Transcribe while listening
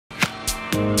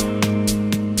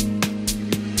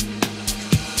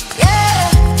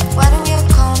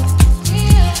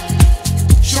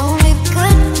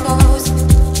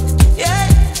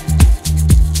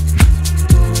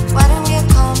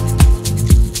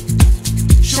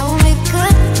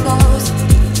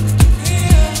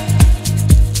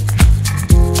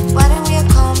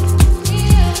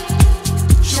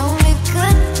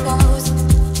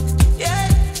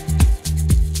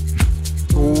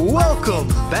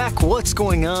back. What's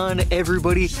going on,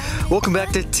 everybody? Welcome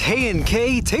back to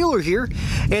TayandKay. Taylor here,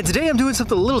 and today I'm doing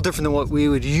something a little different than what we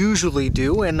would usually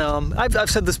do. And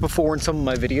I've said this before in some of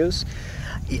my videos.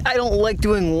 I don't like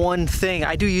doing one thing.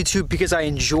 I do YouTube because I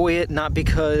enjoy it, not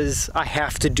because I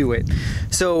have to do it.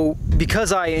 So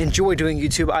because I enjoy doing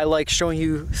YouTube, I like showing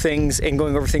you things and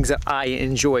going over things that I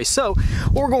enjoy. So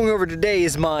what we're going over today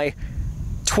is my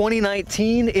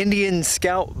 2019 Indian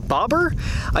Scout bobber.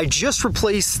 I just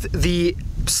replaced the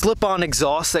slip-on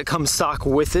exhaust that comes stock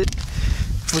with it.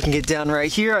 If we can get down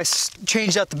right here, I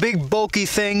changed out the big bulky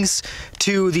things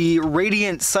to the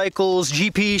Radiant Cycles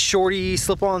GP Shorty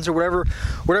slip-ons or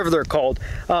whatever they're called.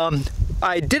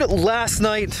 I did it last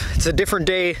night. It's a different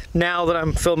day now that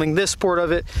I'm filming this part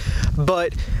of it,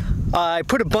 but I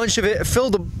put a bunch of it,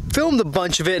 filmed a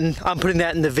bunch of it, and I'm putting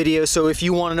that in the video. So if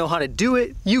you want to know how to do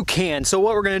it, you can. So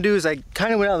what we're gonna do is I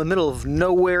kind of went out in the middle of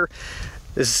nowhere.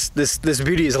 This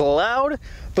beauty is loud,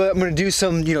 but I'm gonna do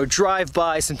some,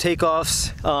 drive-by, some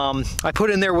takeoffs. I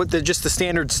put in there what just the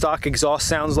standard stock exhaust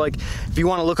sounds like. If you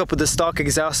want to look up what the stock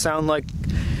exhaust sound like,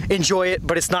 enjoy it.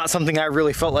 But it's not something I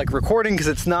really felt like recording because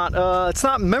it's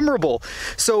not memorable.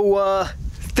 So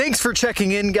thanks for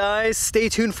checking in, guys. Stay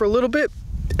tuned for a little bit.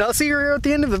 I'll see you here at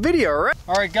the end of the video, all right?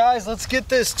 All right, guys, let's get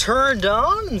this turned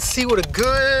on and see what a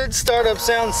good startup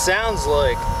sound sounds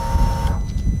like.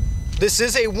 This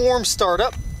is a warm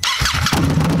startup.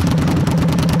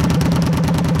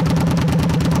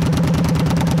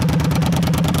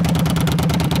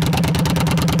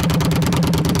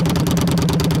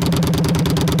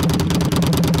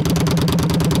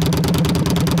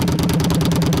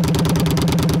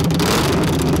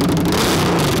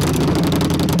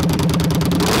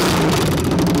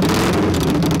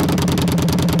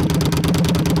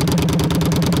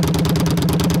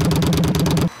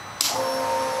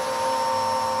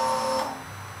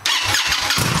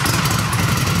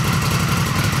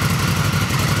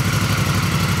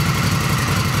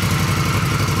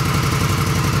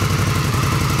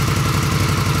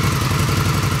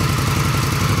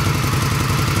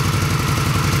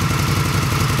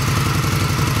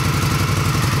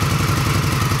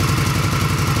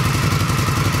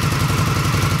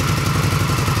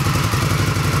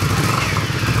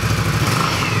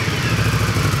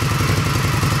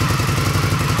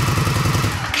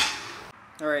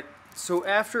 Alright, so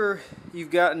after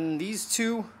you've gotten these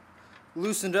two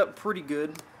loosened up pretty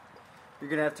good, you're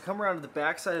going to have to come around to the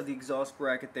back side of the exhaust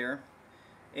bracket there.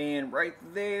 And right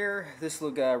there, this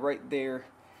little guy right there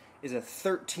is a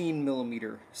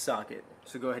 13mm socket.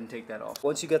 So go ahead and take that off.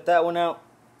 Once you got that one out,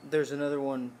 there's another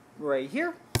one right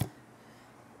here.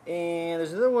 And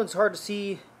there's another one, it's hard to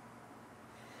see,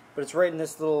 but it's right in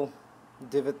this little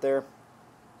divot there.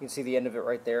 You can see the end of it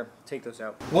right there. Take those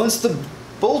out. Once the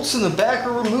bolts in the back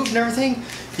are removed and everything,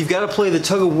 you've got to play the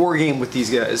tug-of-war game with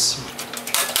these guys.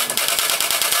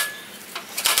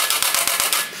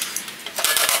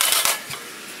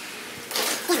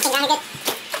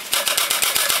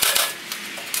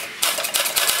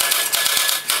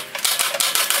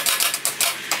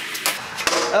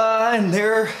 And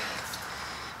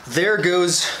there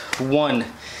goes one.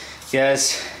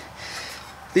 Guys,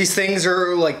 these things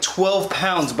are like 12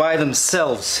 pounds by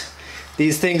themselves.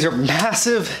 These things are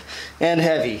massive and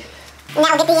heavy.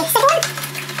 Now get the second one.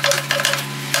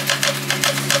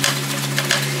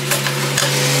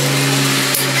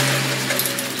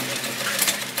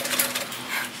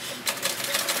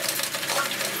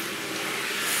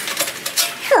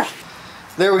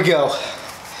 There we go.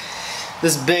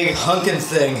 This big hunkin'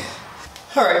 thing.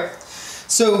 All right,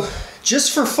 so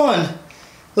just for fun,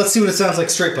 let's see what it sounds like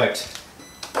straight piped.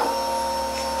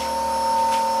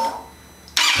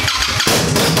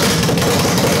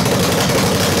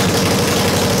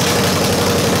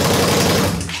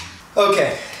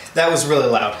 Okay, that was really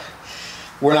loud.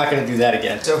 We're not going to do that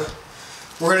again. So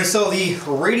we're going to install the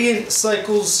Radiant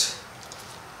Cycles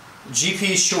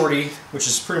GP Shorty, which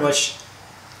is pretty much,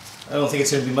 I don't think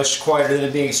it's going to be much quieter than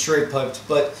it being straight piped,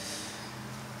 but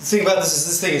the thing about this is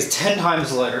this thing is 10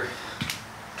 times lighter.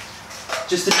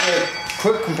 Just to do a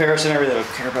quick comparison, I really don't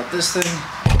care about this thing.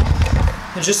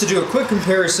 And just to do a quick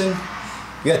comparison,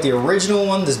 you got the original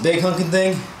one, this big hunkin'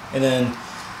 thing, and then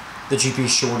the GP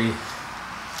Shorty.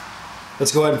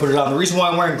 Let's go ahead and put it on. The reason why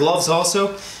I'm wearing gloves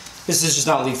also, this is just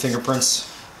not leave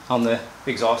fingerprints on the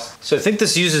exhaust. So I think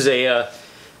this uses a,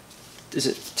 is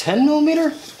it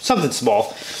 10mm? Something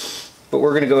small. But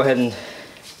we're gonna go ahead and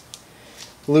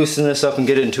loosen this up and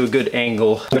get it into a good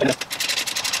angle.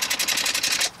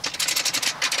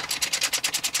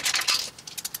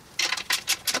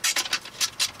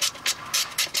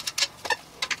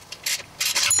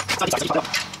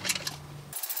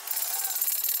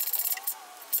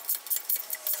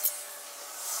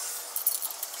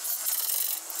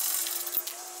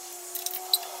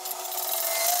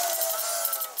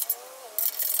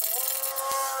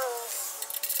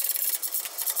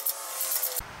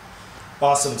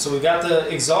 Awesome, so we got the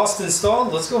exhaust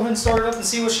installed. Let's go ahead and start it up and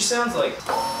see what she sounds like.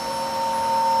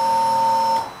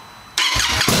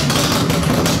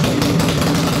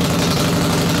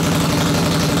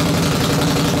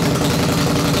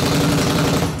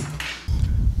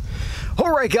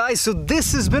 Alright guys, so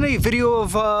this has been a video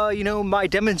of, you know, my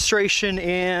demonstration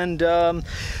and,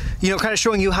 you know, kind of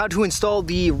showing you how to install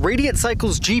the Radiant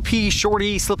Cycles GP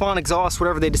Shorty slip-on exhaust,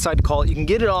 whatever they decide to call it. You can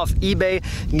get it off eBay,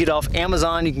 you can get it off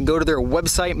Amazon, you can go to their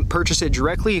website and purchase it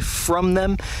directly from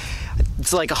them.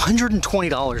 It's like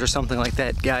 $120 or something like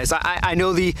that, guys. I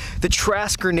know the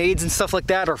Trask grenades and stuff like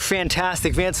that are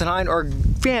fantastic. Vance and Hein are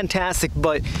fantastic,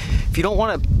 but if you don't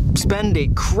want to spend a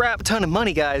crap ton of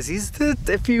money, guys,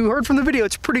 if you heard from the video,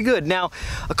 it's pretty good. Now,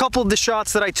 a couple of the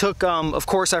shots that I took, of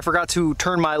course, I forgot to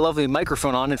turn my lovely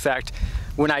microphone on. In fact,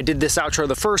 when I did this outro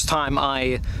the first time,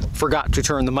 I forgot to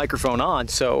turn the microphone on,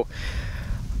 so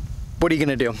what are you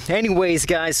gonna do? Anyways,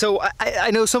 guys, so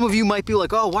I know some of you might be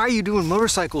like, oh, why are you doing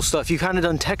motorcycle stuff? You've kind of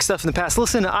done tech stuff in the past.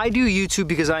 Listen, I do YouTube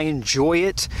because I enjoy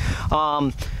it.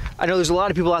 I know there's a lot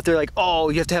of people out there like, oh,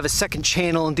 you have to have a second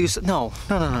channel and do so. No.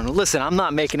 Listen, I'm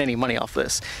not making any money off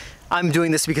this. I'm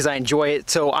doing this because I enjoy it,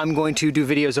 so I'm going to do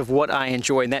videos of what I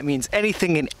enjoy, and that means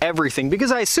anything and everything,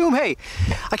 because I assume, hey,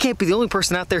 I can't be the only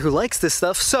person out there who likes this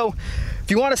stuff. So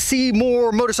if you want to see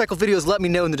more motorcycle videos, let me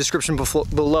know in the description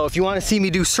below. If you want to see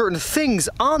me do certain things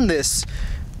on this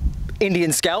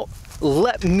Indian Scout,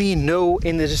 let me know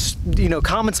in the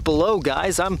comments below,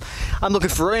 guys. I'm looking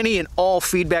for any and all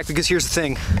feedback, because here's the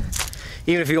thing.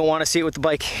 Even if you don't want to see it with the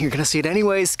bike, you're gonna see it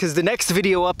anyways, because the next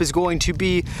video up is going to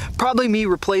be probably me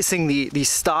replacing the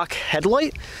stock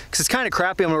headlight, because it's kind of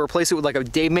crappy. I'm gonna replace it with like a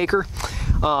Daymaker,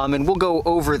 and we'll go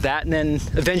over that, and then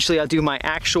eventually I'll do my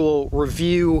actual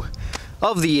review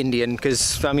of the Indian,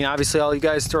 because I mean, obviously all you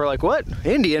guys are like, what?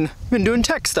 Indian? I've been doing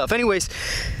tech stuff. Anyways,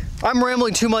 I'm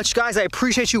rambling too much, guys. I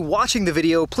appreciate you watching the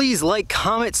video. Please like,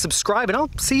 comment, subscribe, and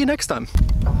I'll see you next time.